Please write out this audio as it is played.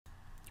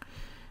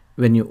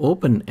When you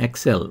open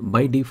Excel,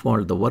 by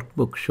default the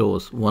workbook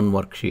shows one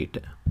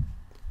worksheet.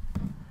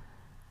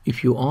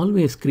 If you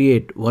always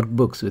create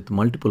workbooks with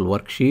multiple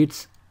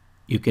worksheets,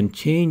 you can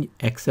change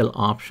Excel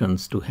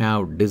options to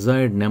have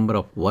desired number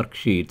of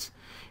worksheets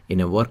in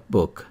a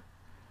workbook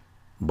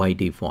by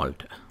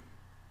default.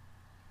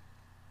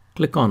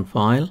 Click on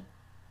File,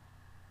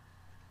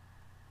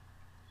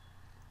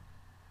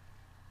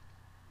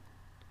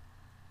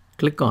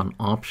 click on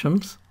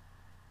Options.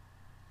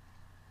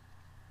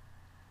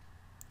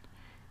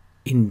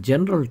 In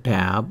General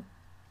tab,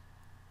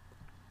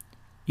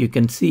 you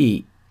can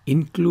see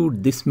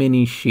Include this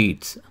many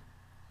sheets.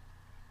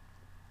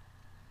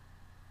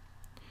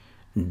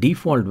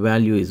 Default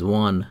value is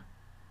 1.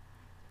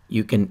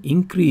 You can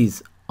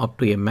increase up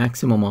to a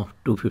maximum of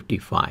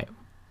 255.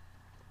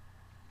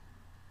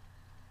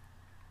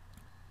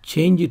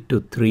 Change it to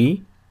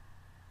 3.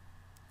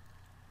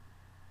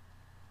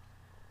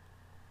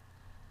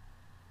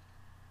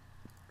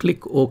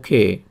 Click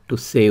OK to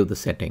save the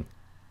setting.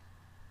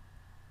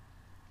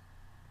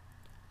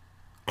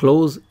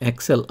 Close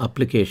Excel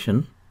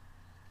application.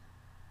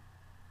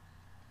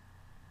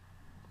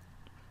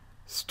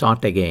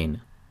 Start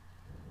again.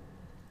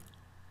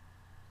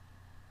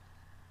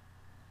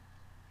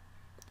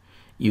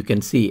 You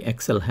can see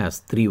Excel has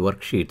 3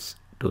 worksheets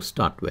to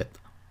start with.